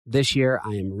This year,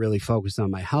 I am really focused on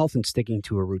my health and sticking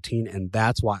to a routine, and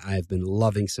that's why I've been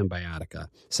loving Symbiotica.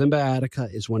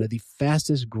 Symbiotica is one of the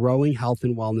fastest growing health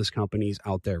and wellness companies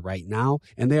out there right now,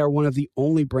 and they are one of the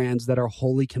only brands that are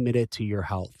wholly committed to your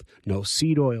health. No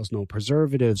seed oils, no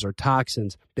preservatives or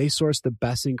toxins. They source the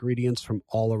best ingredients from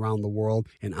all around the world,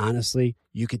 and honestly,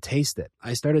 you could taste it.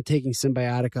 I started taking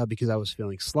Symbiotica because I was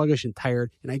feeling sluggish and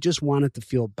tired, and I just wanted to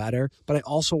feel better, but I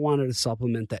also wanted a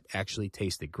supplement that actually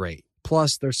tasted great.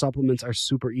 Plus, their supplements are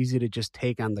super easy to just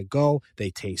take on the go. They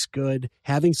taste good.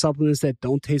 Having supplements that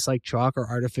don't taste like chalk or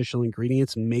artificial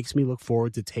ingredients makes me look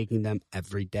forward to taking them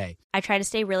every day. I try to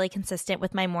stay really consistent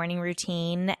with my morning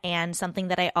routine, and something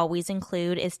that I always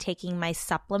include is taking my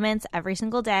supplements every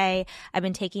single day. I've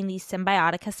been taking these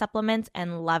Symbiotica supplements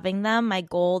and loving them. My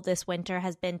goal this winter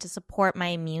has been to support my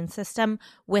immune system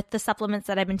with the supplements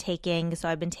that I've been taking. So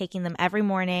I've been taking them every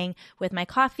morning with my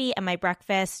coffee and my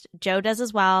breakfast. Joe does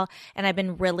as well. And I've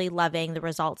been really loving the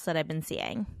results that I've been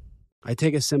seeing. I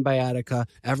take a Symbiotica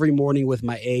every morning with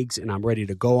my eggs and I'm ready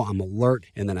to go. I'm alert,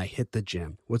 and then I hit the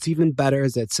gym. What's even better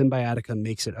is that Symbiotica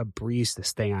makes it a breeze to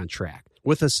stay on track.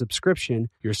 With a subscription,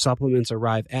 your supplements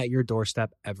arrive at your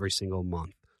doorstep every single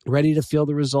month. Ready to feel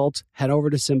the results? Head over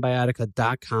to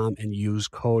Symbiotica.com and use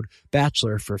code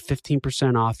BACHELOR for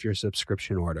 15% off your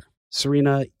subscription order.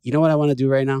 Serena, you know what I want to do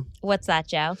right now? What's that,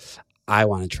 Joe? I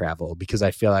want to travel because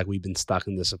I feel like we've been stuck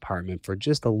in this apartment for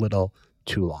just a little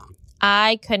too long.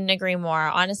 I couldn't agree more.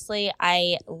 Honestly,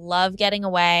 I love getting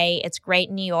away. It's great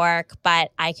in New York,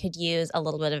 but I could use a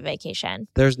little bit of vacation.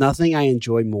 There's nothing I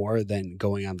enjoy more than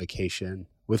going on vacation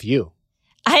with you.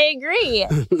 I agree.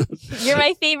 You're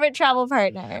my favorite travel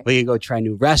partner. We can go try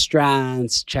new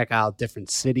restaurants, check out different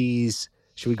cities.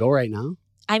 Should we go right now?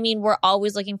 I mean, we're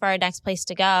always looking for our next place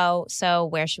to go. So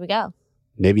where should we go?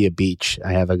 Maybe a beach.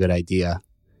 I have a good idea.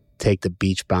 Take the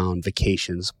Beachbound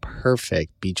Vacations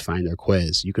Perfect Beach Finder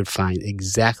quiz. You could find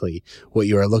exactly what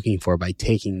you are looking for by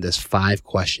taking this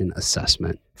 5-question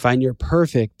assessment. Find your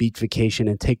perfect beach vacation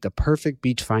and take the perfect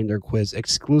Beach Finder quiz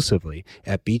exclusively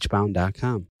at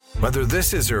beachbound.com. Whether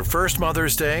this is her first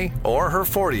Mother's Day or her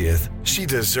 40th, she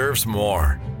deserves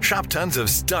more. Shop tons of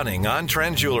stunning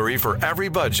on-trend jewelry for every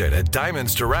budget at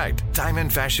Diamonds Direct.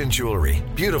 Diamond fashion jewelry,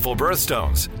 beautiful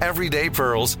birthstones, everyday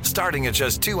pearls starting at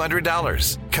just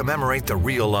 $200. Commemorate the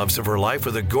real loves of her life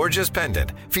with a gorgeous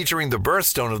pendant featuring the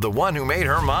birthstone of the one who made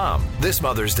her mom. This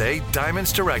Mother's Day,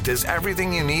 Diamonds Direct is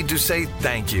everything you need to say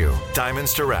thank you.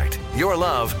 Diamonds Direct. Your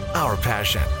love, our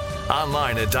passion.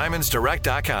 Online at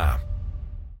diamondsdirect.com.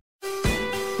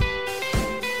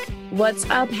 What's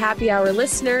up, happy hour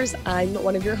listeners? I'm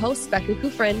one of your hosts, Becca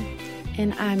Kufrin.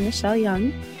 And I'm Michelle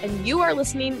Young. And you are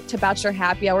listening to Bachelor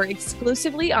Happy Hour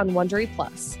exclusively on Wondery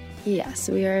Plus. Yes,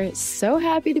 we are so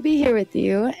happy to be here with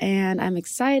you. And I'm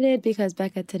excited because,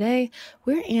 Becca, today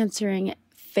we're answering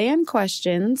fan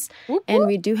questions. Whoop, whoop. And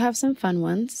we do have some fun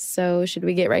ones. So should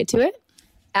we get right to it?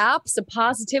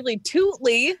 Abso-positively.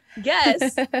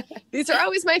 Yes. These are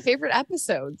always my favorite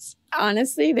episodes.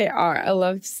 Honestly, they are.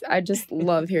 I just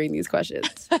love hearing these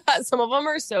questions. Some of them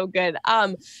are so good.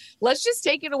 Let's just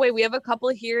take it away. We have a couple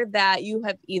here that you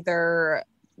have either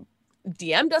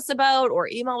DM'd us about or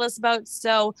emailed us about.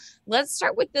 So let's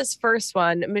start with this first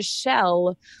one.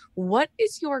 Michelle, what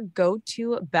is your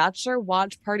go-to bachelor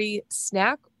watch party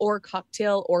snack or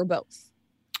cocktail or both?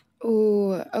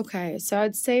 Ooh, okay. So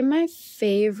I'd say my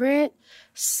favorite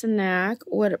snack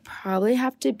would probably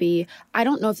have to be, I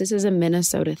don't know if this is a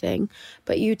Minnesota thing,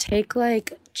 but you take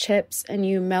like chips and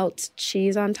you melt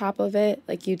cheese on top of it.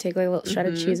 Like you take like a little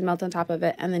shredded cheese, melt on top of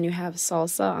it, and then you have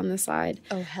salsa on the side.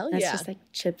 Oh, hell and yeah. It's just like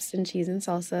chips and cheese and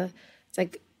salsa. It's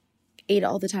like ate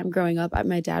all the time growing up.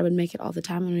 My dad would make it all the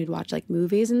time when we'd watch like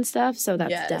movies and stuff. So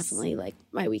that's definitely like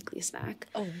my weekly snack.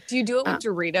 Oh, do you do it with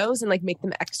Doritos and like make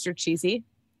them extra cheesy?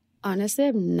 Honestly,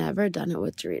 I've never done it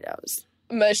with Doritos.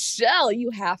 Michelle,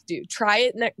 you have to. Try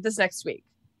it this next week.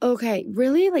 Okay,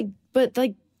 really? But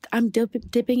I'm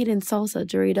dipping it in salsa.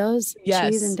 Doritos,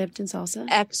 cheese, and dipped in salsa.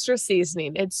 Extra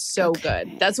seasoning. It's so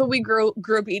good. That's what we grew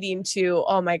up eating too.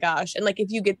 Oh my gosh. And like if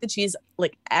you get the cheese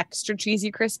like extra cheesy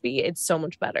crispy, it's so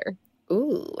much better.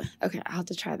 Ooh. Okay, I'll have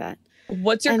to try that.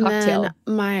 What's your cocktail? Then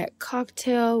my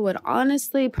cocktail would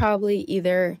honestly probably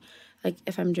either like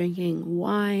if I'm drinking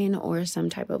wine or some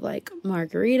type of like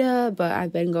margarita, but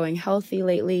I've been going healthy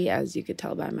lately, as you could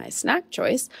tell by my snack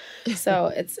choice.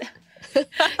 So it's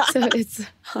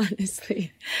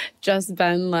honestly just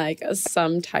been like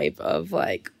some type of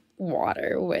like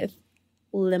water with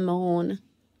lemon.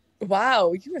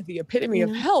 Wow, you are the epitome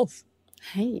of health.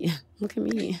 Hey, look at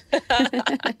me.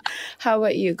 How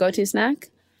about you? Go-to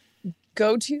snack?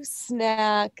 Go-to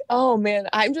snack. Oh man,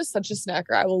 I'm just such a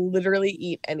snacker. I will literally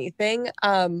eat anything.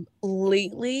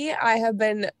 Lately I have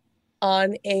been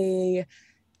on a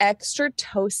extra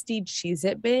toasty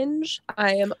Cheez-It binge.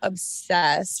 I am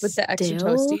obsessed with the extra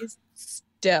Still? toasties.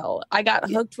 Still. I got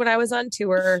hooked when I was on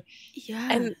tour Yeah.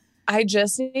 and I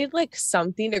just need like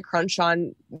something to crunch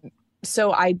on.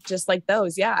 So I just like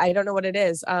those. Yeah, I don't know what it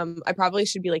is. I probably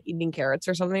should be like eating carrots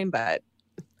or something, but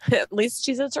at least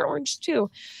Cheez-Its are orange too.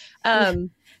 And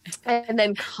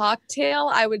then cocktail,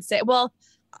 I would say, well,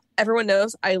 everyone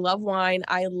knows I love wine.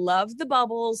 I love the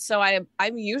bubbles. So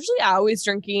I'm usually always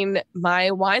drinking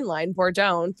my wine line,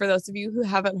 Bourdon. For those of you who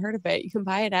haven't heard of it, you can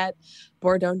buy it at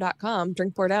bourdon.com,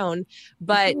 drink Bourdon.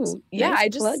 But Ooh, yeah,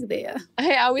 nice plug there.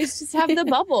 I always just have the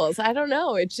bubbles. I don't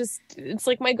know. It's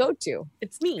like my go-to.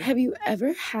 It's me. Have you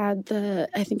ever had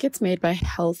I think it's made by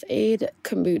Health Aid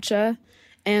kombucha?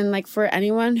 And like for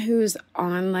anyone who's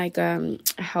on like a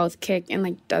health kick and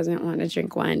like doesn't want to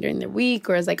drink wine during the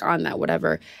week or is like on that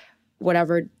whatever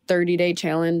 30-day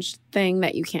challenge thing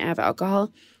that you can't have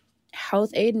alcohol,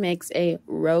 Health Aid makes a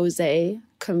rosé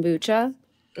kombucha.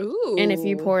 Ooh. And if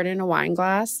you pour it in a wine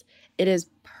glass, it is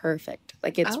perfect.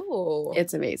 Like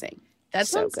it's amazing. That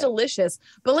So sounds good. delicious.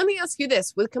 But let me ask you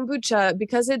this, with kombucha,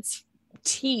 because it's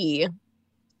tea,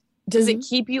 does it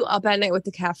keep you up at night with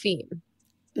the caffeine?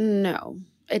 No,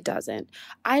 it doesn't.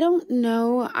 I don't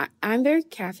know. I'm very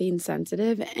caffeine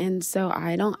sensitive. And so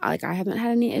I haven't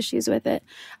had any issues with it.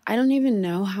 I don't even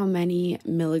know how many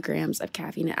milligrams of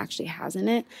caffeine it actually has in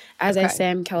it. As I say,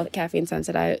 I'm caffeine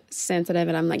sensitive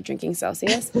and I'm like drinking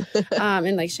Celsius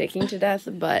and like shaking to death.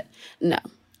 But no.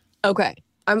 Okay.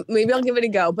 Maybe I'll give it a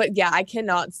go. But yeah, I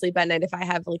cannot sleep at night if I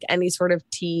have like any sort of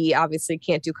tea. Obviously,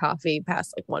 can't do coffee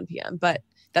past like 1 p.m. But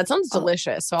that sounds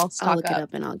delicious. So I'll look it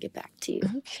up and I'll get back to you.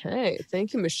 Okay.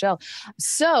 Thank you, Michelle.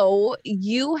 So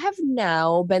you have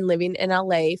now been living in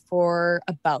LA for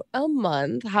about a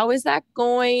month. How is that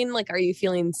going? Like, are you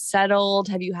feeling settled?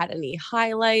 Have you had any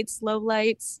highlights,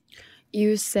 lowlights?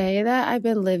 You say that I've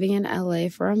been living in LA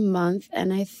for a month,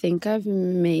 and I think I've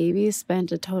maybe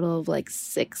spent a total of like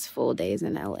 6 full days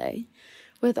in LA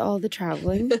with all the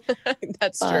traveling.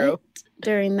 That's But true.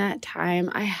 during that time,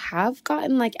 I have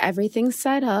gotten like everything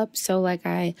set up. So like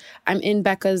I'm in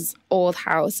Becca's old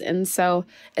house, and so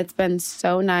it's been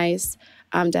so nice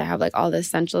to have like all the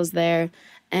essentials there.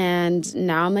 And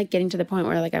now I'm like getting to the point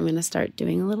where like I'm gonna start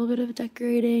doing a little bit of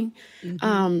decorating.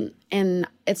 And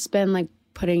it's been like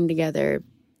putting together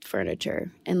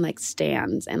furniture and like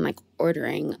stands and like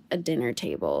ordering a dinner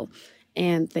table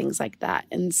and things like that.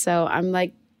 And so I'm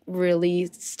like really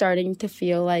starting to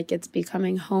feel like it's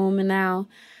becoming home now.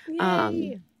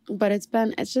 But it's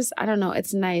just, I don't know,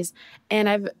 it's nice. And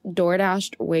I've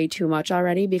DoorDashed way too much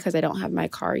already because I don't have my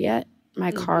car yet.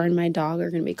 My car and my dog are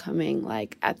going to be coming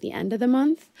like at the end of the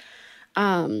month.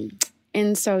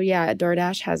 And so, yeah,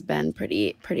 DoorDash has been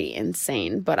pretty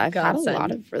insane, but I've had a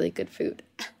lot of really good food.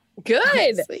 Good.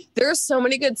 Honestly. There are so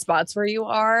many good spots where you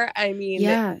are. I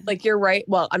mean, like you're right.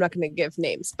 Well, I'm not going to give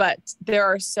names, but there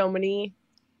are so many.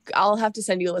 I'll have to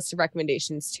send you a list of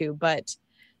recommendations too. But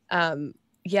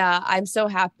yeah, I'm so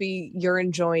happy you're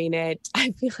enjoying it.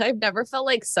 I feel I've never felt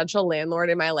like such a landlord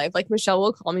in my life. Like Michelle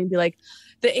will call me and be like,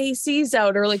 the AC's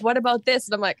out, or like, what about this?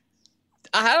 And I'm like,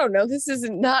 I don't know. This is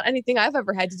not anything I've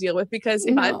ever had to deal with, because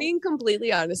if I'm being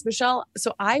completely honest, Michelle,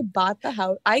 so I bought the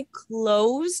house, I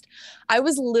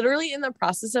was literally in the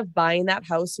process of buying that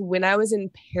house when I was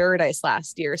in Paradise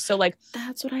last year. So like,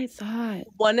 that's what I thought.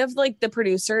 One of like the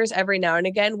producers every now and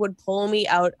again would pull me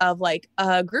out of like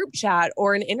a group chat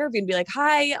or an interview and be like,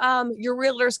 hi, your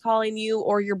realtor's calling you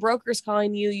or your broker's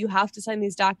calling you. You have to sign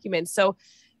these documents. So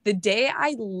the day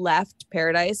I left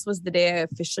Paradise was the day I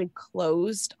officially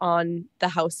closed on the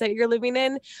house that you're living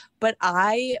in. But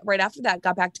I, right after that,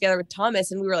 got back together with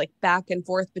Thomas, and we were like back and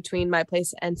forth between my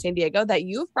place and San Diego, that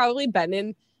you've probably been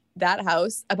in that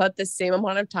house about the same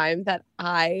amount of time that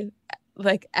I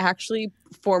like actually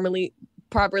properly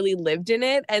lived in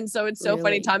it. And so it's so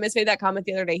funny. Thomas made that comment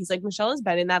the other day. He's like, Michelle has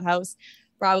been in that house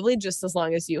probably just as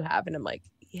long as you have. And I'm like,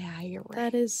 yeah, you're right.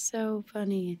 That is so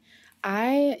funny.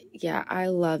 I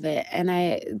love it.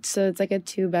 And so it's like a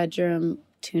 2-bedroom,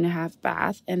 2.5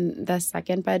 bath. And the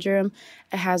second bedroom,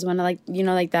 it has one of like, you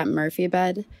know, like that Murphy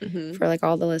bed for like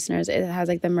all the listeners. It has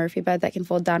like the Murphy bed that can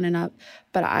fold down and up.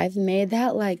 But I've made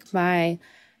that like my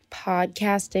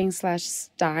podcasting /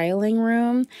 styling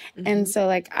room. And so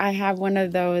like I have one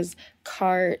of those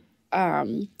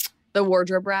the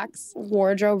wardrobe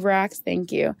racks,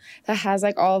 thank you, that has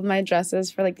like all of my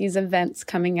dresses for like these events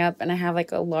coming up, and I have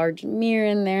like a large mirror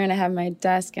in there, and I have my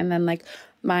desk, and then like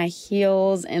my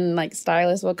heels, and like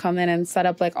stylists will come in and set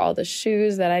up like all the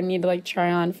shoes that I need to like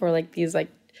try on for like these like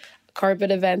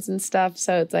carpet events and stuff.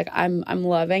 So it's like I'm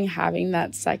loving having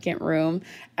that second room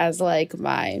as like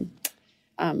my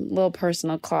little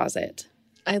personal closet.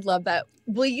 I love that.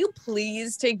 Will you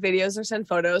please take videos or send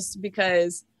photos?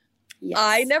 Because Yes.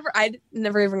 I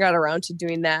never even got around to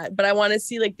doing that, but I want to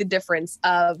see like the difference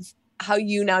of how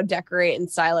you now decorate and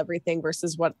style everything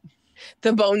versus what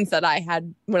the bones that I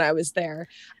had when I was there.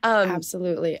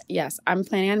 Absolutely. Yes. I'm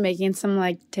planning on making some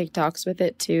like TikToks with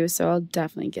it too. So I'll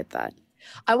definitely get that.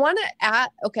 I want to add,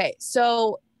 okay,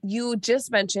 so you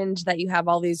just mentioned that you have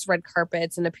all these red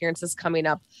carpets and appearances coming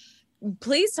up.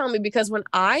 Please tell me, because when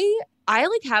I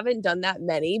like haven't done that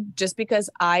many, just because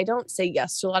I don't say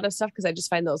yes to a lot of stuff because I just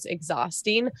find those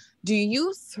exhausting. Do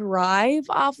you thrive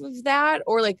off of that?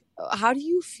 Or like, how do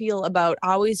you feel about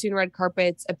always doing red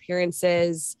carpets,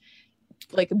 appearances,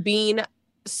 like being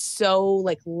so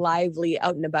like lively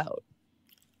out and about?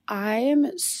 I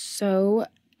am so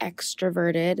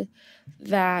extroverted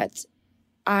that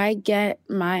I get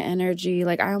my energy,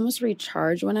 like I almost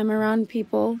recharge when I'm around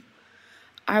people.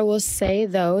 I will say,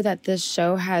 though, that this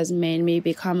show has made me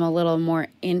become a little more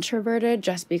introverted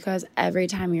just because every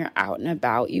time you're out and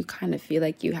about, you kind of feel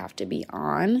like you have to be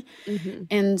on. Mm-hmm.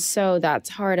 And so that's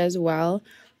hard as well.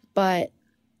 But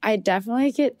I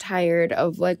definitely get tired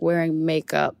of like wearing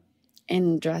makeup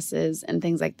and dresses and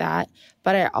things like that.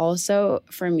 But I also,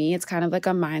 for me, it's kind of like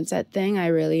a mindset thing. I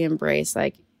really embrace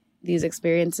like these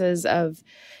experiences of,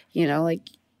 you know, like,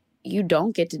 you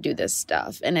don't get to do this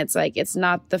stuff. And it's like, it's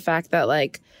not the fact that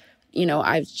like, you know,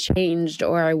 I've changed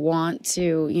or I want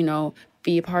to, you know,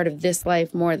 be a part of this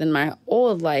life more than my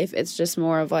old life. It's just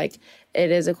more of like,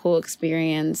 it is a cool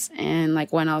experience. And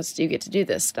like, when else do you get to do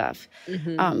this stuff?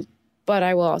 Mm-hmm. But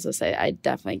I will also say I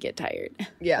definitely get tired.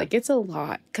 Yeah. Like it's a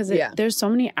lot because there's so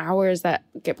many hours that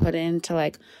get put into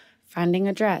like finding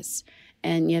a dress,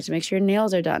 and you have to make sure your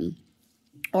nails are done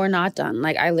or not done.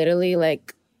 Like I literally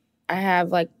like, I have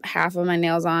like half of my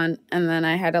nails on, and then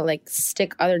I had to like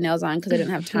stick other nails on because I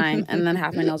didn't have time, and then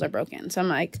half my nails are broken. So I'm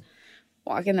like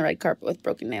walking the red carpet with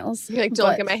broken nails. You're like, don't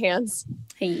look at my hands.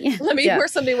 Hey, Let me wear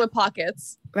something with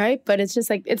pockets. Right? But it's just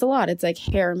like, it's a lot. It's like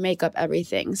hair, makeup,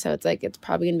 everything. So it's like, it's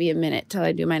probably going to be a minute till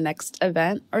I do my next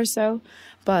event or so.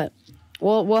 But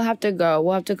we'll have to go.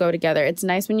 We'll have to go together. It's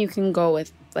nice when you can go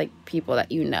with like people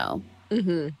that you know.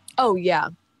 Mm-hmm. Oh, yeah.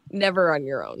 Never on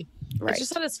your own. Right. It's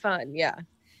just not as fun. Yeah.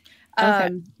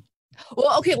 Okay.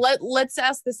 Well, okay, let's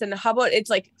ask this. And how about it's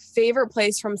like favorite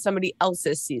place from somebody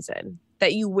else's season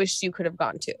that you wish you could have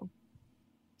gone to?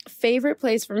 Favorite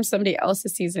place from somebody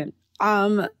else's season?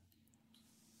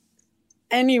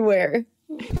 Anywhere.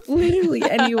 Literally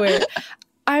anywhere.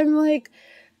 I'm like,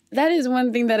 that is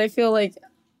one thing that I feel like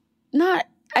not,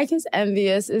 I guess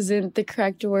envious isn't the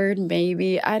correct word,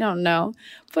 maybe. I don't know.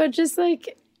 But just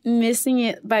like missing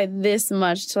it by this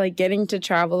much to like getting to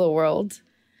travel the world.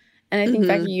 And I think,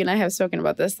 Becky, you and I have spoken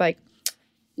about this, like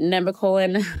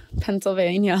Nemacolin,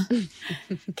 Pennsylvania,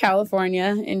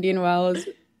 California, Indian Wells,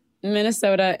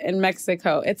 Minnesota, and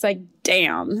Mexico. It's like,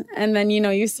 damn. And then, you know,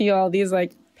 you see all these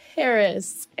like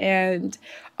Paris and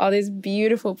all these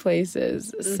beautiful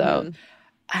places. So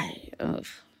I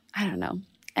don't know.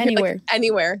 Anywhere. Like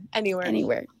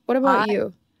anywhere. What about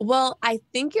you? Well, I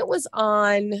think it was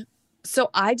on...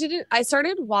 So I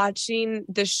started watching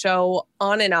the show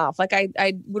on and off. Like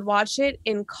I would watch it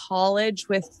in college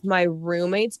with my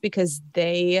roommates because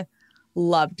they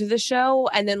loved the show.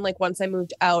 And then like once I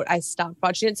moved out, I stopped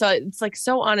watching it. So it's like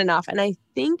so on and off. And I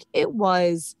think it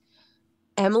was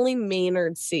Emily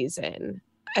Maynard's season,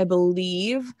 I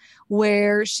believe,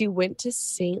 where she went to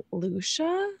St.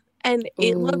 Lucia, and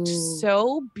it looked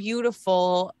so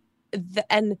beautiful.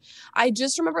 And I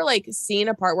just remember like seeing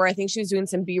a part where I think she was doing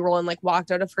some B-roll and like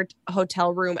walked out of her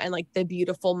hotel room, and like the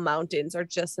beautiful mountains are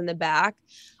just in the back.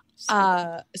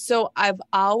 So I've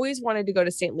always wanted to go to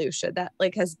St. Lucia. That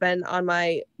like has been on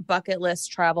my bucket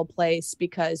list travel place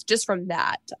because just from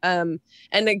that. And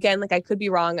again, like I could be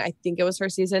wrong. I think it was her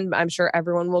season. I'm sure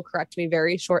everyone will correct me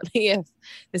very shortly if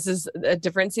this is a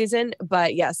different season.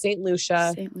 But yeah, St.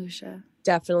 Lucia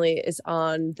definitely is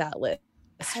on that list.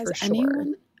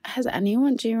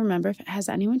 Do you remember if has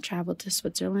anyone traveled to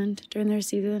Switzerland during their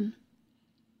season?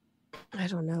 I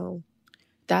don't know.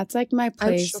 That's like my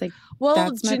place. Like, well,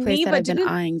 that's my Geneva, place that I've been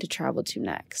eyeing to travel to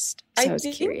next. So I was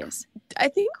curious. I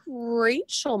think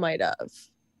Rachel might have.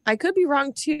 I could be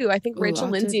wrong too. I think Rachel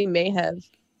Lindsay may have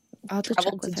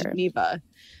traveled to Geneva.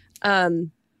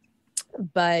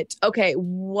 But okay,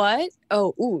 what?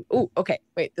 Oh, okay.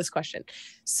 Wait, this question.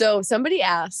 So somebody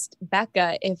asked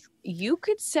Becca if you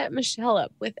could set Michelle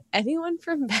up with anyone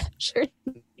from Bachelor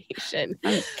Nation.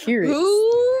 I'm curious.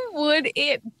 Who would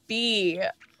it be?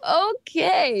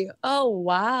 Okay. Oh,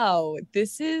 wow.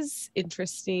 This is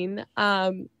interesting.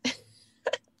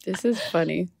 This is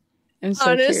funny. I'm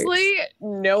so Honestly, curious.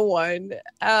 no one.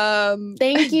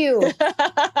 Thank you.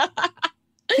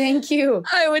 Thank you.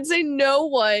 I would say no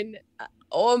one.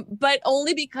 But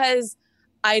only because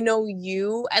I know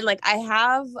you, and like I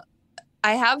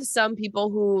have some people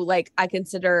who like I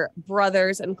consider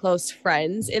brothers and close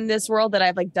friends in this world that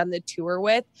I've like done the tour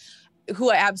with,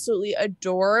 who I absolutely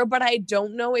adore, but I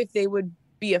don't know if they would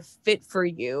be a fit for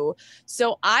you.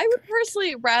 So I would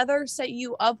personally rather set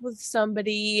you up with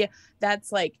somebody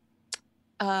that's like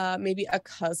maybe a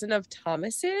cousin of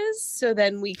Thomas's, so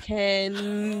then we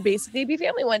can basically be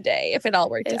family one day if it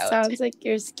all worked It out. sounds like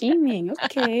you're scheming.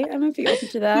 Okay, I'm gonna be open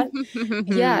to that.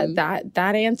 Yeah,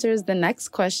 that answers the next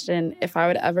question. If I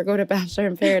would ever go to Bachelor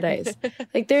in Paradise,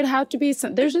 like there'd have to be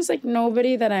some. There's just like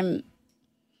nobody that I'm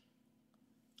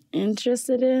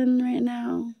interested in right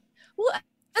now. Well,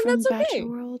 and from that's okay. Bachelor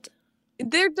World.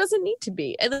 There doesn't need to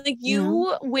be. And like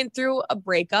you went through a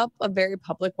breakup, a very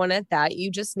public one at that.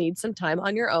 You just need some time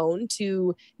on your own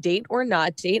to date or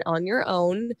not date on your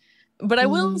own. But I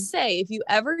will say, if you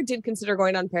ever did consider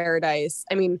going on Paradise,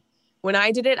 I mean, when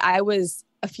I did it, I was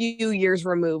a few years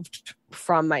removed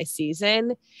from my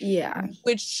season. Yeah.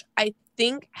 Which I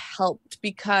think helped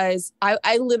because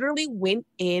I literally went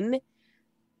in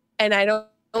and I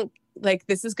don't like,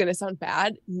 this is going to sound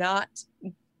bad, not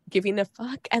giving a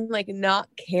fuck and like not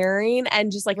caring and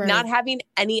just like not having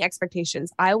any expectations.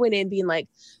 I went in being like,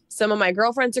 some of my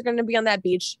girlfriends are going to be on that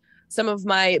beach. Some of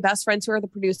my best friends who are the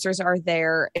producers are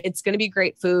there. It's going to be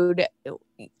great food.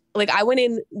 Like I went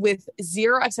in with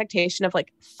zero expectation of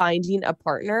like finding a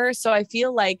partner. So I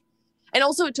feel like, and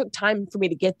also it took time for me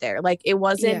to get there. Like it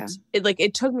wasn't,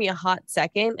 it took me a hot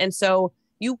second. And so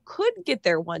you could get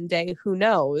there one day. Who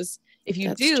knows? If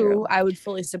you do, true. I would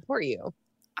fully support you.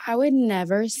 I would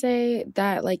never say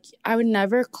that, like, I would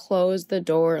never close the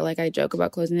door. Like, I joke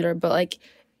about closing the door, but, like,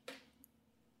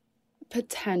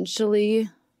 potentially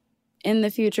in the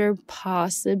future,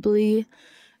 possibly,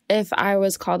 if I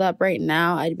was called up right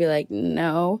now, I'd be like,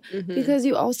 no. Mm-hmm. Because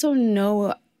you also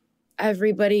know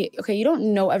everybody. Okay, you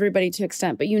don't know everybody to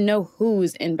extent, but you know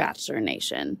who's in Bachelor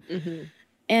Nation. Mm-hmm.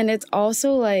 And it's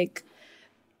also, like,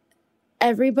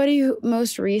 everybody who,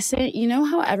 most recent, you know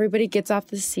how everybody gets off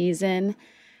the season?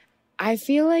 I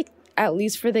feel like, at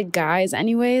least for the guys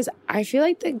anyways, I feel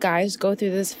like the guys go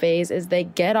through this phase is they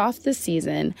get off the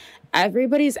season,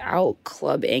 everybody's out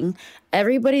clubbing,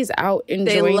 everybody's out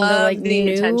enjoying the like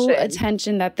new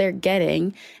attention that they're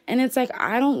getting, and it's like,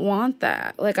 I don't want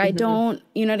that. Like, I don't,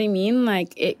 you know what I mean?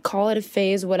 Like, call it a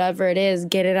phase, whatever it is,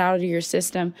 get it out of your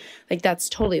system. Like, that's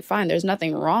totally fine. There's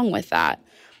nothing wrong with that.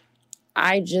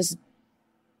 I just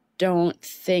don't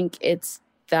think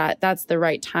that's the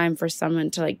right time for someone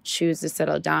to like choose to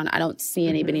settle down. I don't see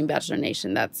anybody in Bachelor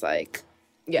Nation that's like,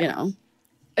 you know.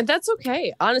 And that's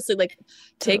okay. Honestly, like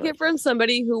take it from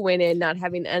somebody who went in not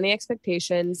having any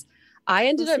expectations. I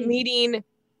ended up meeting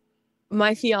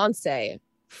my fiance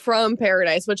from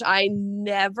Paradise, which I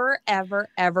never, ever,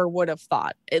 ever would have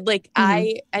thought.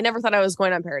 I never thought I was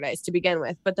going on Paradise to begin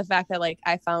with. But the fact that like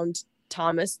I found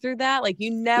Thomas through that, like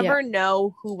you never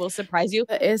know who will surprise you.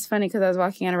 It's funny because I was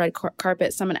walking on a red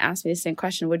carpet, someone asked me the same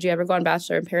question, would you ever go on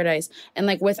Bachelor in Paradise? And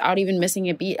like without even missing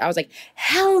a beat, I was like,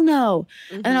 hell no.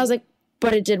 And I was like,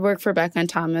 but it did work for Becca and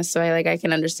Thomas, so I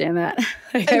can understand that.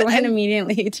 I went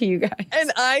immediately to you guys.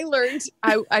 And I learned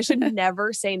I should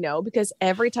never say no, because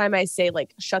every time I say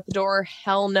like shut the door,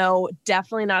 hell no,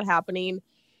 definitely not happening,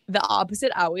 the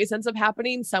opposite always ends up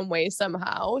happening some way,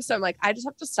 somehow. So I'm like, I just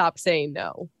have to stop saying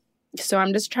no. So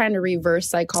I'm just trying to reverse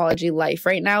psychology life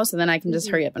right now, so then I can just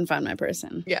hurry up and find my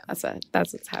person. Yeah.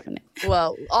 That's what's happening.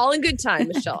 Well, all in good time,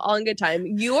 Michelle. All in good time.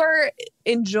 You're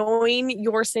enjoying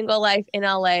your single life in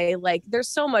LA. Like there's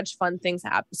so much fun things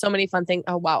happen. So many fun things.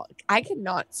 Oh, wow. I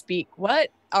cannot speak. What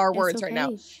are words right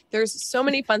now? There's so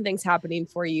many fun things happening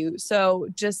for you. So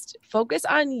just focus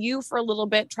on you for a little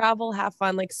bit, travel, have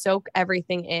fun, like soak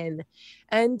everything in,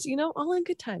 and all in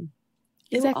good time.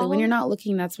 Exactly. When you're not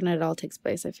looking, that's when it all takes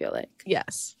place, I feel like.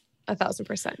 Yes,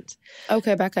 1,000%.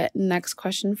 Okay, Becca, next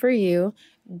question for you.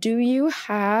 Do you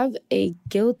have a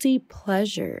guilty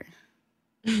pleasure?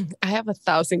 I have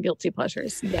 1,000 guilty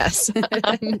pleasures. Yes.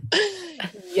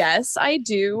 Yes, I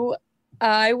do.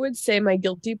 I would say my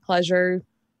guilty pleasure,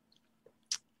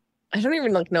 I don't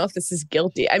even know if this is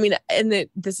guilty. I mean,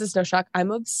 this is no shock.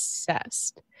 I'm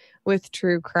obsessed with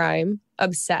true crime.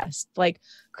 Obsessed. Like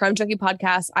Crime Junkie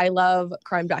podcast. I love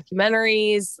crime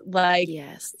documentaries. Like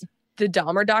Yes. the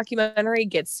Dahmer documentary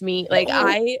gets me. Like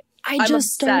I I'm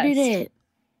just started obsessed. it.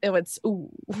 It's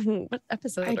what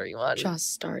episode are you on?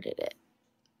 Just started it.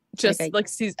 Just like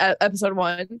episode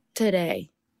 1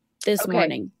 today, this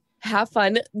morning. Have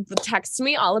fun. Text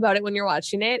me all about it when you're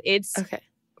watching it. It's Okay.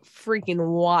 freaking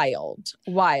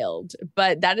wild.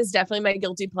 But that is definitely my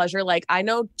guilty pleasure. Like I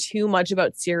know too much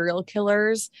about serial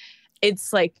killers.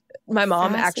 It's like my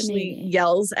mom actually Fascinating.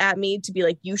 yells at me to be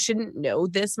like, you shouldn't know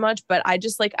this much. But I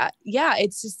just like, yeah,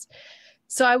 it's just.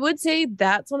 So I would say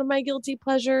that's one of my guilty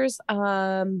pleasures.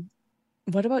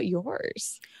 What about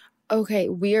yours? Okay,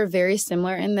 we are very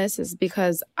similar in this is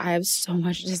because I have so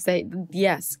much to say.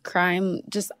 Yes, crime,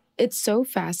 just it's so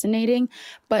fascinating.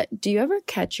 But do you ever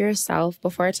catch yourself,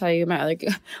 before I tell you my other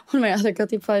one of my other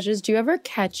guilty pleasures, do you ever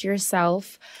catch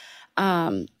yourself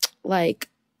like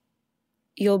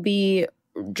you'll be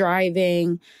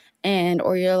driving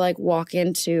or you're like walk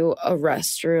into a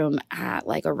restroom at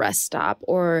like a rest stop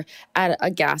or at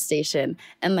a gas station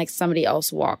and like somebody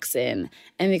else walks in,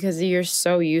 and because you're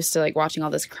so used to like watching all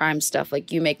this crime stuff,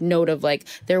 like you make note of like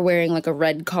they're wearing like a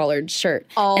red collared shirt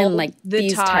and like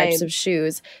these types of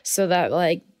shoes, so that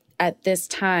like at this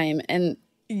time, and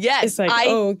yes, it's like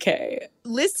okay.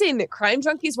 Listen, Crime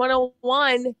Junkies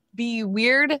 101, be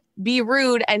weird, be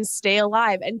rude, and stay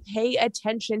alive and pay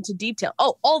attention to detail.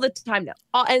 Oh, all the time now.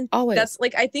 And Always. That's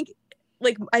like, I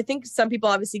think some people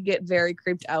obviously get very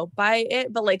creeped out by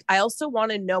it, but like, I also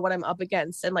want to know what I'm up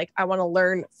against. And like, I want to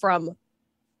learn from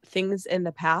things in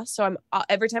the past. So I'm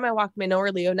every time I walk Minnow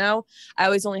or Leo now, I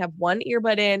always only have one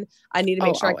earbud in. I need to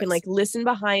make sure I can like listen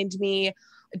behind me,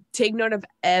 take note of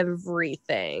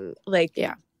everything. Like,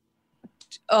 yeah.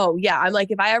 Oh yeah, I'm like,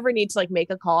 if I ever need to like make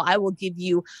a call, I will give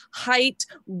you height,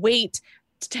 weight,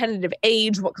 tentative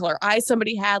age, what color eyes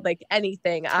somebody had, like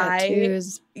anything.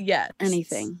 Tattoos, yes,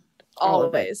 anything.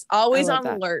 Always on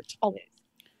alert. Always.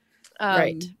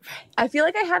 Right. I feel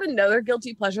like I had another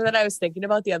guilty pleasure that I was thinking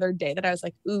about the other day that I was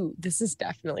like, ooh, this is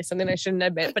definitely something I shouldn't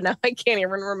admit, but now I can't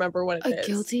even remember what it is. A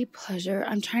guilty pleasure.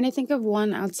 I'm trying to think of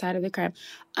one outside of the crime.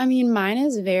 I mean, mine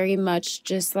is very much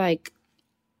just like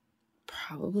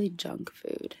probably junk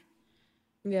food.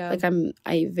 Yeah. Like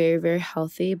I eat very, very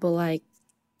healthy, but like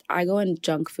I go in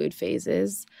junk food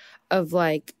phases of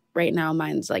like right now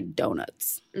mine's like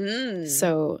donuts.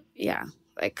 So yeah,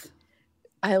 like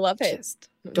I love it.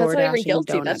 That's not even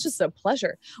guilty. Donuts. That's just a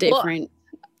pleasure. Different.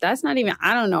 That's not even,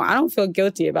 I don't know. I don't feel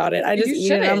guilty about it. I just eat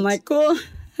shouldn't. it. I'm like, cool.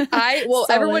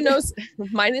 Everyone knows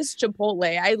mine is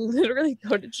Chipotle. I literally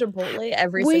go to Chipotle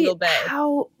every single day.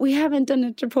 We haven't done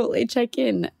a Chipotle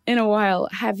check-in in a while.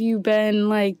 Have you been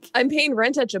like? I'm paying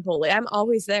rent at Chipotle. I'm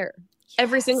always there.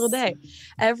 Every single day.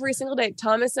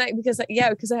 Thomas and I, because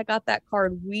I got that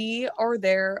card. We are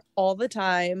there all the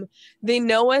time. They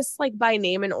know us like by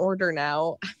name and order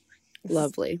now.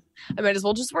 Lovely. I might as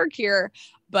well just work here,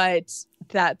 but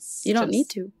you don't need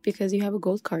to because you have a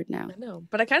gold card now. I know,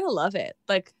 but I kind of love it.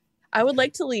 Like I would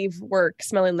like to leave work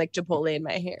smelling like Chipotle in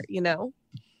my hair, you know?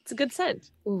 It's a good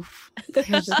scent. Oof. I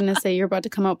was just going to say, you're about to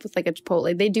come up with like a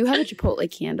Chipotle. They do have a Chipotle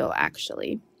candle,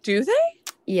 actually. Do they?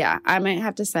 Yeah, I might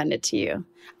have to send it to you.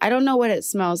 I don't know what it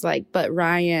smells like, but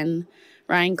Ryan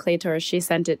Claytor, she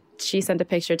sent a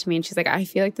picture to me and she's like, I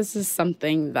feel like this is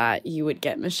something that you would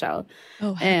get, Michelle.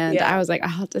 Oh, and yeah. I was like, I'll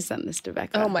have to send this to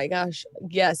Becca. Oh my gosh.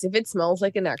 Yes. If it smells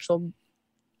like an actual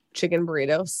chicken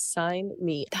burrito, sign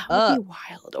me that up. Would be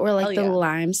wild. Or like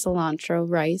lime cilantro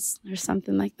rice or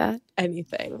something like that.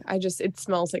 Anything. It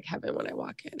smells like heaven when I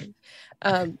walk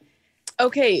in.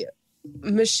 Okay.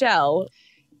 Michelle,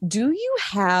 do you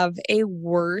have a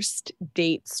worst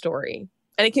date story?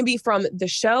 And it can be from the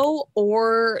show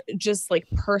or just like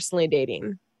personally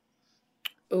dating.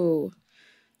 Ooh,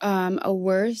 a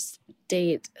worst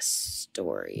date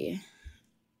story.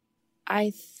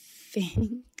 I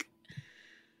think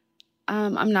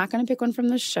I'm not going to pick one from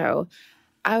the show.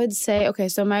 I would say, okay,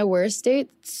 so my worst date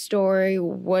story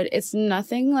it's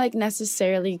nothing like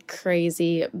necessarily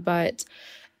crazy, but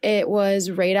it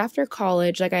was right after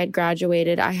college. Like I had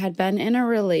graduated. I had been in a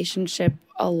relationship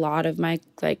a lot of my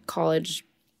like college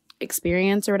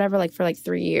experience or whatever, like for like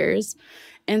 3 years.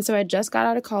 And so I just got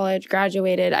out of college,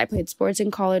 graduated. I played sports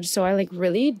in college. So I like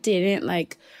really didn't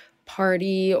like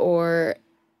party or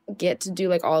get to do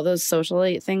like all those social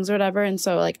things or whatever. And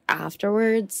so like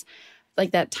afterwards,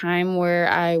 like that time where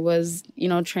I was,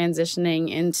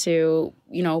 transitioning into,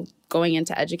 going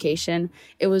into education,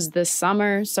 it was this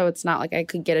summer. So it's not like I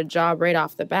could get a job right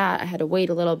off the bat. I had to wait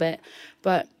a little bit,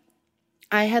 but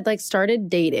I had like started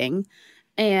dating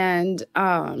and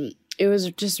it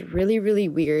was just really, really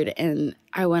weird. And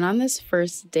I went on this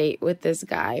first date with this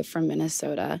guy from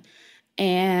Minnesota,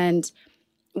 and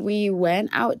we went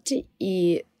out to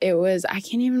eat. It was, I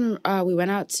can't even, we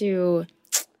went out to,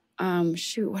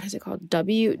 what is it called?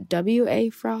 W.A.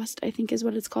 Frost, I think is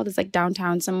what it's called. It's like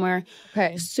downtown somewhere.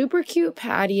 Okay. Super cute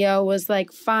patio, was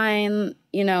like fine.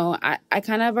 You know, I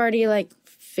kind of already like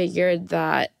figured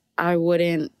that I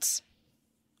wouldn't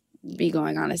be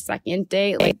going on a second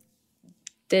date. Like,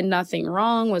 did nothing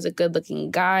wrong, was a good looking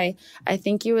guy. I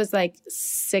think he was like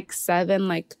 6'7",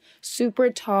 like super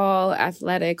tall,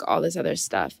 athletic, all this other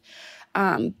stuff.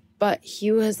 But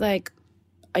he was like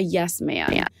a yes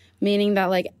man, meaning that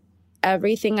like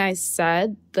everything I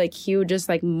said, like he would just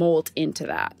like mold into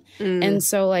that. And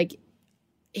so like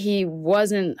he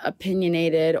wasn't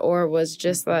opinionated or was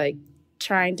just like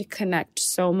trying to connect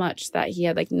so much that he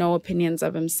had like no opinions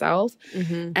of himself.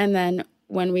 And then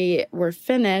when we were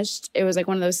finished, it was like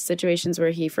one of those situations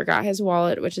where he forgot his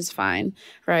wallet, which is fine,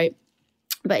 right?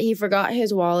 But he forgot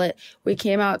his wallet. We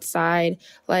came outside,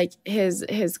 like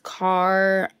his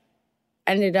car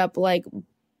ended up like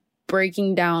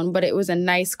breaking down, but it was a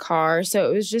nice car.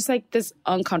 So it was just like this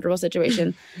uncomfortable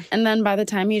situation. And then by the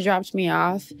time he dropped me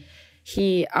off,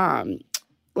 he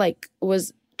like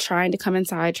was trying to come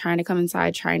inside.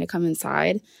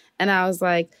 And I was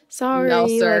like, sorry, No,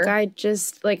 sir.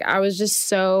 like I was just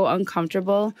so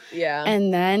uncomfortable. Yeah.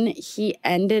 And then he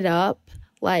ended up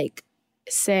like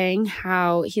saying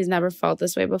how he's never felt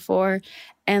this way before.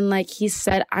 And like he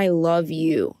said, I love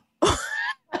you.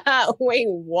 Wait,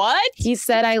 what? He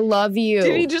said, I love you.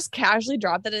 Did he just casually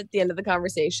drop that at the end of the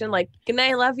conversation? Like, good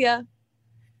night, love ya.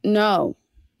 No.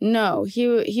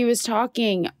 He was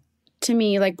talking to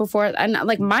me like before, and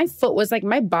like my foot was like,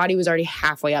 my body was already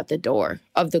halfway out the door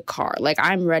of the car. Like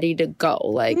I'm ready to go.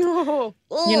 Like, you know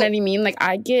what I mean? Like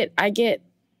I get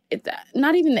it,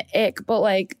 not even the ick, but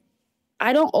like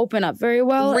I don't open up very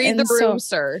well. Read the room,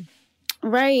 sir.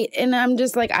 Right. And I'm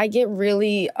just like, I get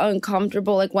really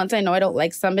uncomfortable. Like once I know I don't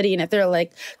like somebody, and if they're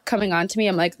like coming on to me,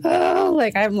 I'm like, oh,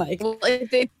 like I'm like, well, if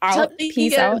they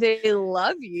peace out. They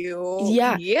love you.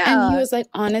 Yeah. And he was like,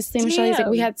 honestly, Michelle, he's like,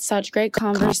 we Damn. had such great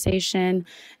conversation.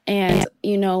 And,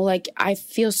 you know, like I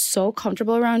feel so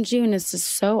comfortable around you. And it's just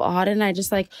so odd. And I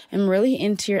just like am really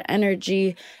into your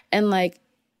energy. And like,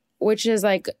 which is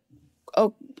like,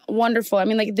 oh, wonderful. I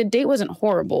mean, like the date wasn't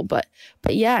horrible, but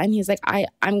yeah. And he's like,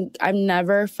 I've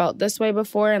never felt this way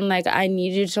before, and like I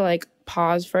need you to like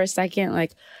pause for a second.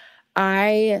 Like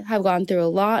I have gone through a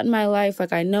lot in my life.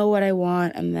 Like I know what I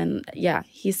want. And then yeah,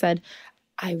 he said,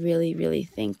 I really, really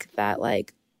think that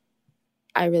like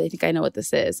I really think I know what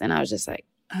this is. And I was just like,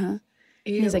 huh?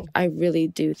 He's like, I really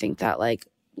do think that like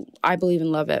I believe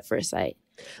in love at first sight.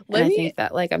 And I think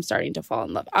that like I'm starting to fall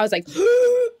in love. I was like,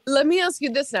 let me ask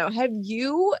you this now. Have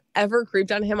you ever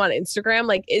creeped on him on Instagram?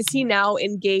 Like, is he now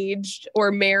engaged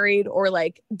or married, or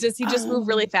like, does he just move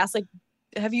really fast? Like,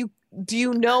 do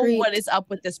you know what is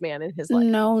up with this man in his life?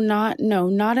 No,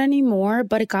 not anymore.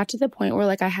 But it got to the point where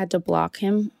like I had to block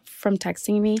him from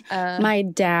texting me. My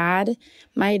dad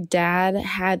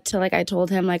had to, like, I told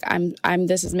him like I'm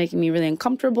this is making me really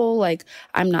uncomfortable. Like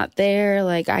I'm not there.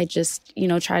 Like I just, you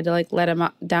know, tried to like let him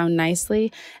down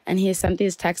nicely. And he sent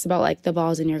these texts about like the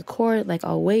ball's in your court. Like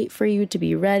I'll wait for you to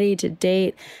be ready to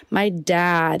date.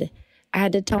 I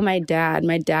had to tell my dad.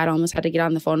 My dad almost had to get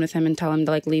on the phone with him and tell him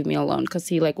to like leave me alone because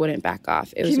he like wouldn't back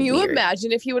off. It was Can you weird.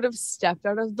 imagine if he would have stepped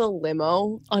out of the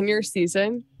limo on your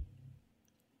season?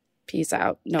 Peace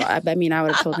out. No, I mean, I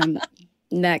would have told him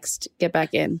next, get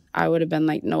back in. I would have been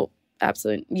like, nope,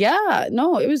 absolutely. Yeah,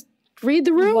 no, it was read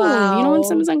the room. Wow. You know, when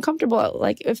someone's uncomfortable,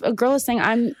 like if a girl is saying,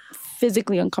 I'm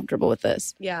physically uncomfortable with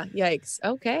this. Yeah, yikes.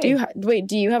 Okay. Do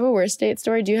you have a worst date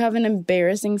story? Do you have an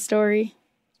embarrassing story?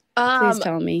 Please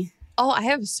tell me. Oh, I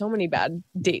have so many bad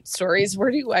date stories.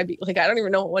 Where do I be? Like, I don't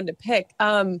even know what one to pick.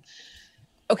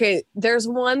 Okay, there's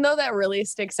one though that really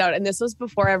sticks out, and this was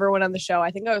before I ever went on the show.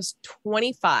 I think I was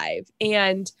 25,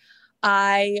 and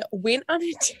I went on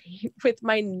a date with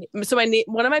one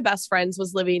of my best friends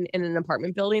was living in an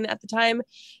apartment building at the time,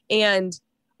 and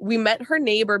we met her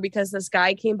neighbor because this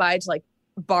guy came by to like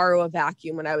borrow a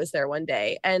vacuum when I was there one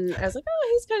day, and I was like, oh,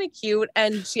 he's kind of cute,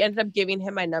 and she ended up giving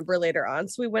him my number later on,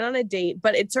 so we went on a date.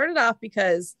 But it started off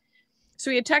because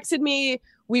he had texted me.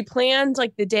 We planned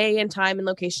like the day and time and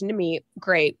location to meet.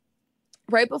 Great.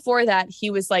 Right before that, he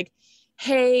was like,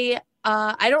 hey,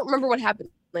 I don't remember what happened.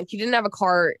 Like he didn't have a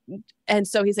car. And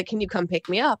so he's like, can you come pick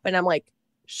me up? And I'm like,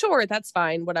 sure, that's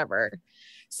fine. Whatever.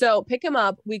 So pick him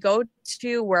up. We go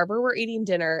to wherever we're eating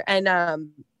dinner. And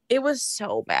it was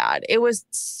so bad. It was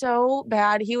so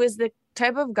bad. He was the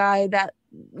type of guy that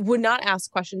would not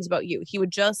ask questions about you. He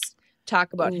would just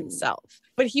talk about himself,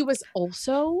 but he was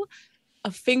also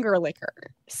a finger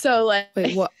licker. So like,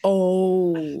 wait, what?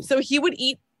 Oh, so he would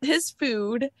eat his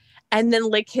food and then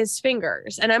lick his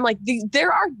fingers. And I'm like,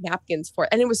 there are napkins for it.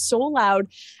 And it was so loud.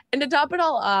 And to top it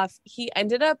all off, he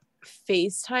ended up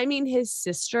FaceTiming his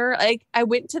sister. Like, I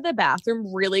went to the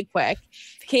bathroom really quick,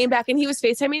 came back, and he was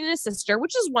FaceTiming his sister,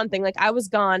 which is one thing. Like, I was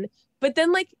gone. But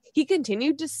then, like, he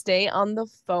continued to stay on the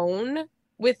phone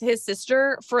with his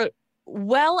sister for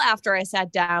well after I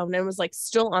sat down and was, like,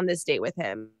 still on this date with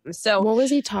him. So what was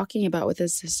he talking about with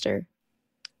his sister?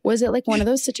 Was it like one of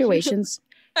those situations?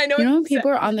 I know. You know when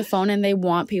people are on the phone and they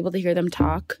want people to hear them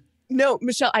talk? No,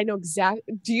 Michelle, I know exactly.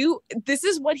 This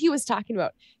is what he was talking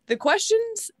about. The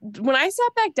questions, when I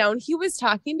sat back down, he was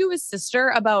talking to his sister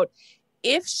about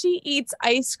if she eats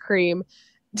ice cream,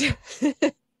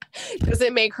 does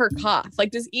it make her cough?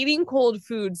 Like, does eating cold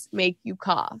foods make you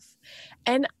cough?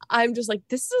 And I'm just like,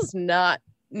 this does not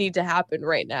need to happen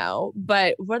right now,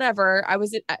 but whatever. I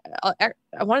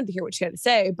wanted to hear what she had to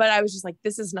say, but I was just like,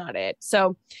 this is not it.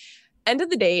 So end of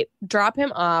the date, drop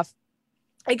him off.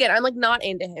 Again, I'm like not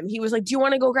into him. He was like, do you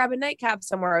want to go grab a nightcap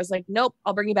somewhere? I was like, nope,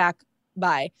 I'll bring you back.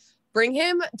 Bye.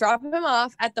 Drop him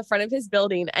off at the front of his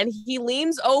building. And he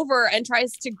leans over and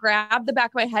tries to grab the back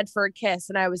of my head for a kiss.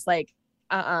 And I was like,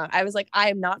 I was like,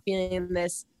 I am not feeling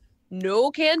this.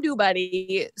 No can do,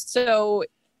 buddy. So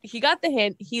he got the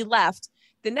hint. He left.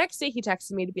 The next day he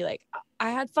texted me to be like,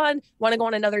 I had fun, want to go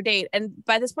on another date. And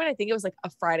by this point, I think it was like a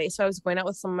Friday. So I was going out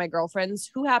with some of my girlfriends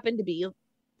who happened to be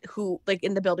like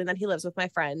in the building that he lives with, my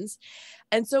friends.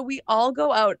 And so we all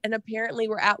go out, and apparently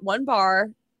we're at one bar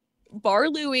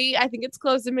Louie. I think it's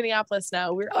closed in Minneapolis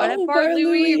now. We're out at Bar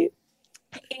Louie.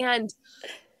 And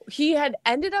he had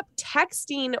ended up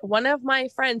texting one of my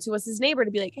friends who was his neighbor to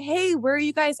be like, hey, where are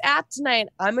you guys at tonight?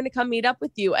 I'm going to come meet up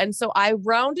with you. And so I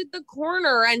rounded the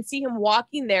corner and see him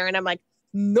walking there. And I'm like,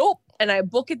 nope. And I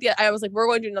book it. I was like, we're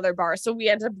going to another bar. So we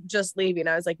ended up just leaving.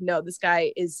 I was like, no, this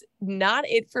guy is not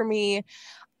it for me.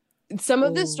 Some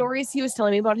of the stories he was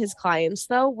telling me about his clients,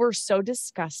 though, were so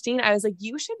disgusting. I was like,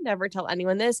 you should never tell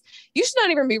anyone this. You should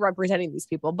not even be representing these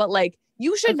people. But like,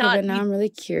 you should not. But now I'm really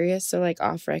curious. So like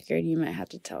off record, you might have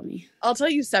to tell me. I'll tell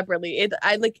you separately.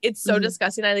 It's so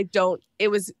disgusting.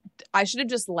 I should have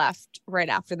just left right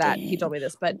after that. Dang. He told me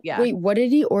this, but yeah. Wait, what did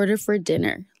he order for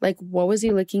dinner? Like, what was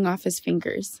he licking off his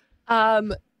fingers?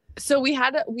 So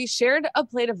we shared a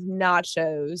plate of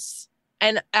nachos.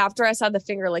 And after I saw the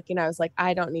finger licking, I was like,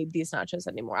 I don't need these nachos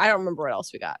anymore. I don't remember what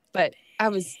else we got, but I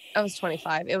was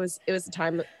 25. It was a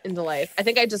time in the life. I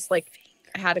think I just like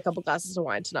had a couple glasses of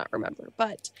wine to not remember.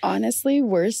 But honestly,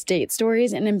 worst date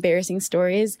stories and embarrassing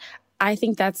stories, I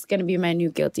think that's going to be my new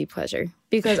guilty pleasure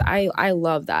because I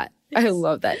love that. I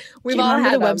love that. We've all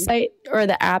had the website or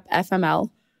the app FML.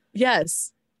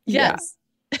 Yes. Yeah.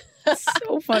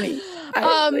 So funny.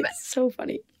 So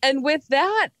funny. And with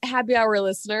that, happy hour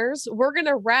listeners, we're going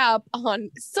to wrap on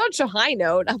such a high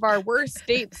note of our worst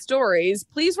date stories.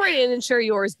 Please write in and share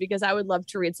yours because I would love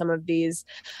to read some of these.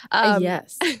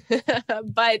 Yes.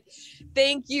 But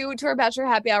thank you to our Bachelor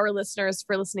Happy Hour listeners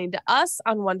for listening to us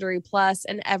on Wondery Plus.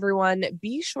 And everyone,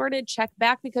 be sure to check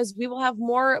back because we will have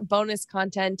more bonus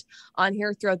content on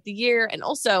here throughout the year. And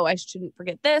also, I shouldn't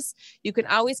forget this, you can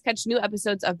always catch new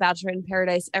episodes of Bachelor in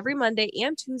Paradise every Monday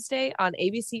and Tuesday on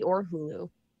ABC or Hulu.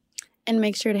 And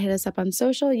make sure to hit us up on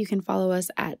social. You can follow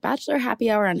us at Bachelor Happy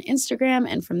Hour on Instagram.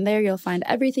 And from there, you'll find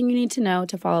everything you need to know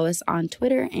to follow us on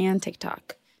Twitter and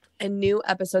TikTok. And new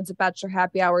episodes of Bachelor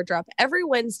Happy Hour drop every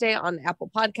Wednesday on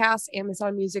Apple Podcasts,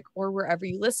 Amazon Music, or wherever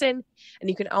you listen. And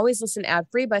you can always listen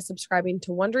ad-free by subscribing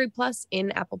to Wondery Plus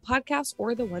in Apple Podcasts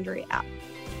or the Wondery app.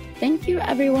 Thank you,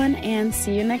 everyone, and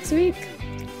see you next week.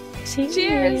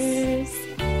 Cheers.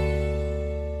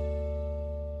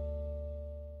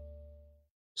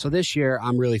 So this year,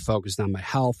 I'm really focused on my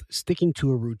health, sticking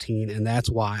to a routine, and that's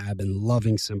why I've been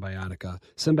loving Symbiotica.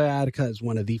 Symbiotica is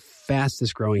one of the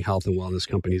fastest growing health and wellness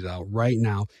companies out right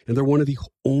now, and they're one of the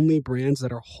only brands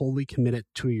that are wholly committed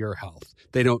to your health.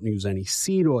 They don't use any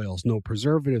seed oils, no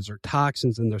preservatives or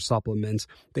toxins in their supplements.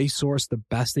 They source the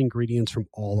best ingredients from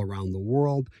all around the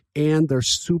world, and they're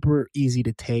super easy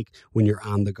to take when you're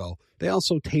on the go. They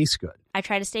also taste good. I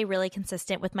try to stay really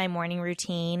consistent with my morning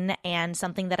routine, and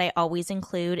something that I always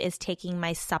include is taking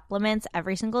my supplements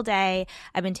every single day.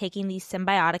 I've been taking these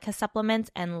Symbiotica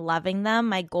supplements and loving them.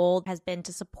 My goal has been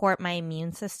to support my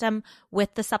immune system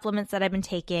with the supplements that I've been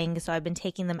taking. So I've been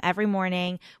taking them every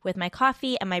morning with my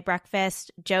coffee and my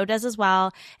breakfast. Joe does as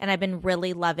well, and I've been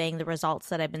really loving the results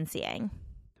that I've been seeing.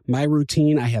 My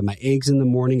routine, I have my eggs in the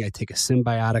morning, I take a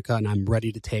Symbiotica, and I'm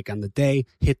ready to take on the day,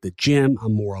 hit the gym,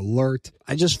 I'm more alert.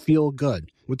 I just feel good.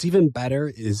 What's even better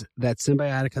is that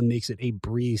Symbiotica makes it a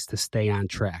breeze to stay on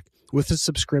track. With a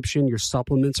subscription, your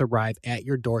supplements arrive at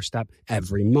your doorstep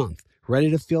every month.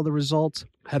 Ready to feel the results?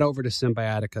 Head over to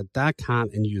Symbiotica.com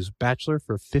and use Bachelor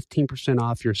for 15%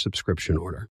 off your subscription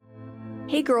order.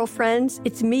 Hey girlfriends,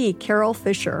 it's me, Carol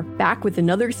Fisher, back with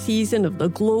another season of the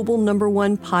global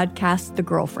 #1 podcast, The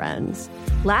Girlfriends.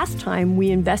 Last time,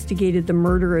 we investigated the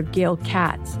murder of Gail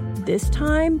Katz. This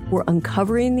time, we're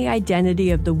uncovering the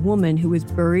identity of the woman who was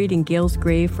buried in Gail's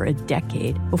grave for a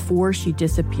decade before she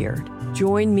disappeared.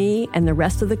 Join me and the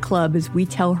rest of the club as we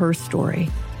tell her story.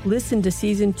 Listen to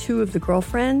Season 2 of The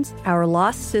Girlfriends, Our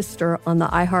Lost Sister on the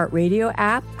iHeartRadio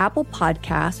app, Apple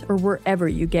Podcasts, or wherever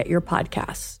you get your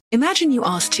podcasts. Imagine you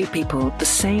ask two people the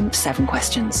same 7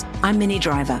 questions. I'm Minnie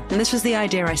Driver, and this was the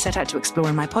idea I set out to explore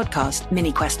in my podcast,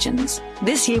 Minnie Questions.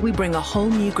 This year, we bring a whole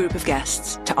new group of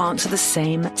guests to answer the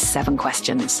same 7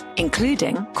 questions,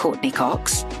 including Courtney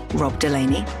Cox, Rob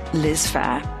Delaney, Liz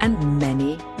Phair, and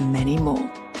many, many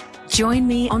more. Join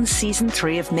me on Season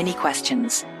 3 of Minnie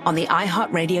Questions on the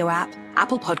iHeartRadio app,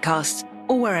 Apple Podcasts,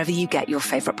 or wherever you get your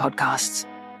favorite podcasts.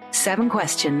 7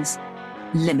 questions,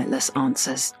 limitless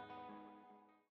answers.